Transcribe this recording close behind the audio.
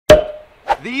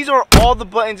These are all the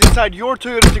buttons inside your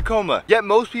Toyota Tacoma, yet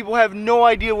most people have no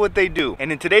idea what they do.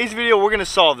 And in today's video, we're gonna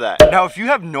solve that. Now, if you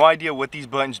have no idea what these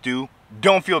buttons do,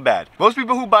 don't feel bad. Most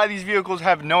people who buy these vehicles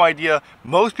have no idea.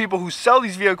 Most people who sell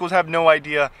these vehicles have no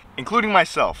idea, including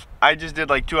myself. I just did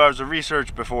like 2 hours of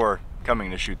research before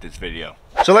coming to shoot this video.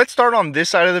 So let's start on this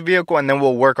side of the vehicle and then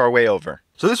we'll work our way over.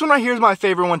 So this one right here is my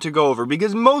favorite one to go over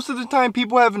because most of the time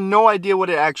people have no idea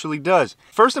what it actually does.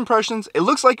 First impressions, it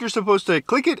looks like you're supposed to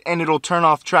click it and it'll turn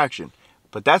off traction.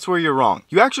 But that's where you're wrong.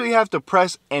 You actually have to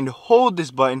press and hold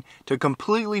this button to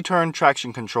completely turn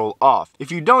traction control off.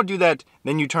 If you don't do that,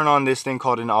 then you turn on this thing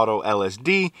called an auto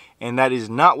LSD, and that is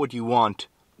not what you want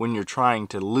when you're trying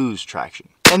to lose traction.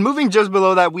 And moving just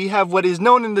below that, we have what is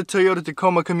known in the Toyota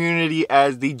Tacoma community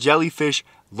as the jellyfish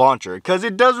launcher, because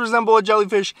it does resemble a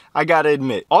jellyfish, I gotta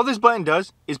admit. All this button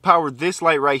does is power this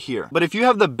light right here. But if you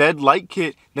have the bed light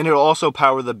kit, then it'll also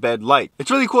power the bed light.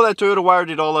 It's really cool that Toyota wired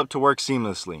it all up to work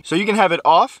seamlessly. So you can have it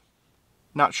off,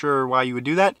 not sure why you would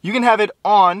do that. You can have it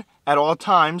on at all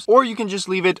times, or you can just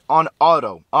leave it on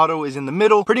auto. Auto is in the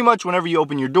middle. Pretty much whenever you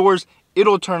open your doors,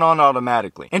 it'll turn on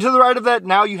automatically. And to the right of that,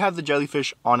 now you have the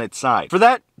jellyfish on its side. For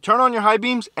that, turn on your high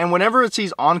beams, and whenever it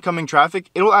sees oncoming traffic,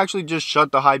 it'll actually just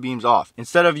shut the high beams off.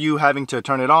 Instead of you having to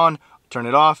turn it on, turn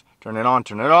it off, turn it on,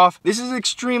 turn it off. This is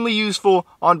extremely useful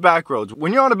on back roads.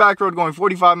 When you're on a back road going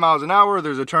 45 miles an hour,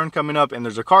 there's a turn coming up and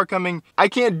there's a car coming. I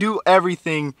can't do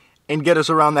everything and get us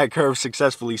around that curve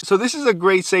successfully. So this is a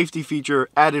great safety feature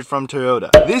added from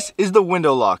Toyota. This is the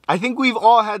window lock. I think we've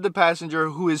all had the passenger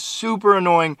who is super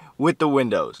annoying with the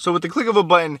windows. So with the click of a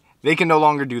button, they can no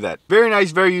longer do that. Very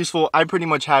nice, very useful. I pretty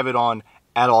much have it on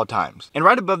at all times. And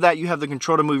right above that, you have the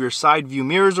control to move your side view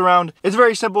mirrors around. It's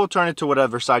very simple. Turn it to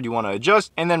whatever side you want to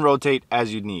adjust and then rotate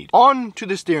as you need. On to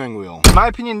the steering wheel. In my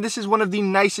opinion, this is one of the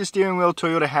nicest steering wheel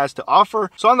Toyota has to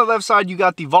offer. So on the left side, you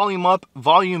got the volume up,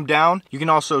 volume down. You can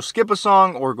also skip a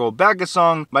song or go back a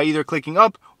song by either clicking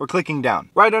up or clicking down.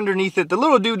 Right underneath it, the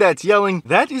little dude that's yelling,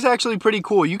 that is actually pretty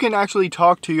cool. You can actually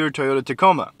talk to your Toyota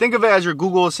Tacoma. Think of it as your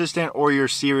Google Assistant or your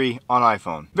Siri on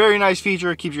iPhone. Very nice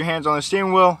feature, keeps your hands on the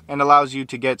steering wheel and allows you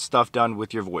to get stuff done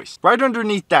with your voice. Right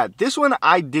underneath that, this one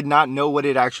I did not know what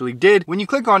it actually did. When you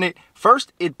click on it,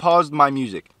 first it paused my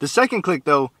music. The second click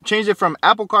though, changed it from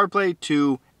Apple CarPlay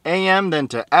to AM, then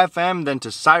to FM, then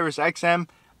to Sirius XM.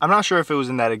 I'm not sure if it was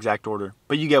in that exact order,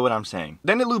 but you get what I'm saying.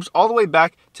 Then it loops all the way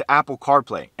back to Apple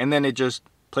CarPlay, and then it just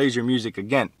plays your music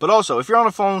again. But also, if you're on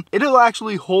a phone, it'll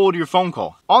actually hold your phone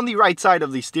call. On the right side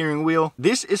of the steering wheel,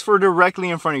 this is for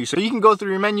directly in front of you. So you can go through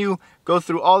your menu, go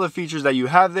through all the features that you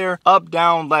have there, up,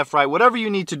 down, left, right, whatever you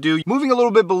need to do. Moving a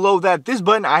little bit below that, this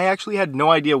button, I actually had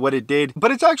no idea what it did, but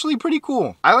it's actually pretty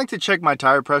cool. I like to check my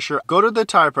tire pressure. Go to the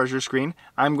tire pressure screen.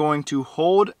 I'm going to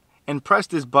hold and press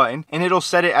this button and it'll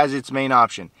set it as its main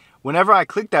option. Whenever I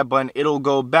click that button, it'll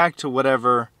go back to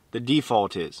whatever the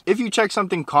default is. If you check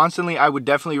something constantly, I would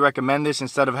definitely recommend this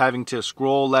instead of having to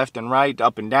scroll left and right,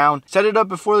 up and down. Set it up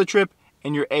before the trip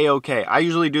and you're a-okay. I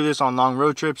usually do this on long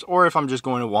road trips or if I'm just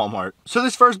going to Walmart. So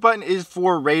this first button is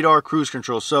for radar cruise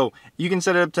control. So you can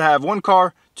set it up to have 1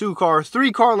 car, 2 car,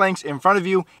 3 car lengths in front of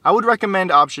you. I would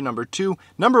recommend option number 2.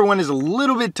 Number 1 is a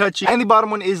little bit touchy, and the bottom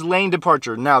one is lane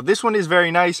departure. Now this one is very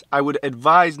nice. I would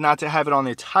advise not to have it on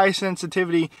its high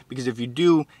sensitivity because if you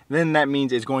do, then that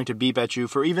means it's going to beep at you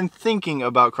for even thinking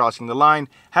about crossing the line.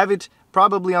 Have it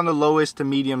probably on the lowest to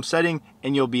medium setting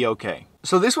and you'll be okay.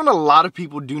 So this one a lot of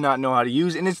people do not know how to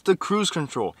use, and it's the cruise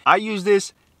control. I use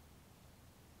this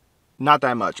not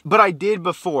that much, but I did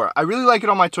before. I really like it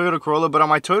on my Toyota Corolla, but on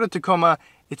my Toyota Tacoma,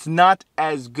 it's not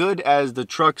as good as the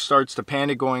truck starts to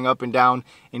panic going up and down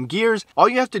in gears. All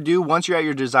you have to do once you're at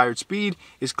your desired speed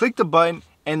is click the button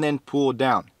and then pull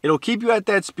down. It'll keep you at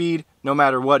that speed no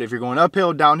matter what, if you're going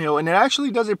uphill, downhill, and it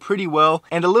actually does it pretty well.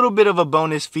 And a little bit of a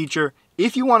bonus feature,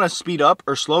 if you want to speed up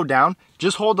or slow down,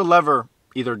 just hold the lever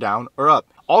either down or up.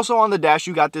 Also on the dash,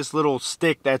 you got this little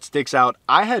stick that sticks out.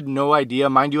 I had no idea.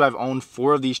 Mind you, I've owned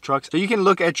 4 of these trucks. So you can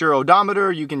look at your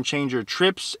odometer, you can change your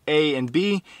trips A and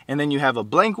B, and then you have a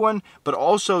blank one, but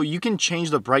also you can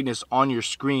change the brightness on your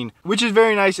screen, which is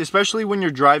very nice, especially when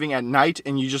you're driving at night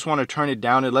and you just want to turn it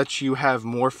down. It lets you have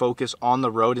more focus on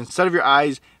the road instead of your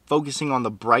eyes focusing on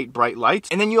the bright lights.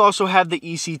 And then you also have the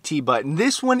ECT button.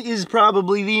 This one is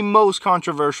probably the most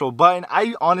controversial button.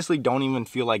 I honestly don't even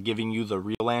feel like giving you the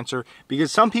real answer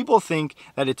because some people think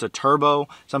that it's a turbo.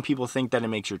 Some people think that it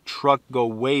makes your truck go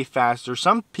way faster.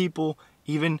 Some people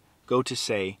even go to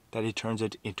say that it turns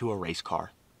it into a race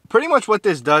car. Pretty much what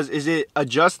this does is it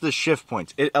adjusts the shift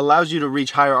points. It allows you to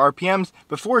reach higher RPMs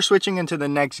before switching into the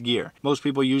next gear. Most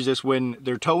people use this when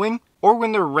they're towing or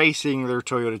when they're racing their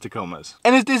Toyota Tacomas.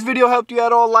 And if this video helped you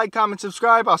at all, like, comment,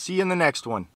 subscribe. I'll see you in the next one.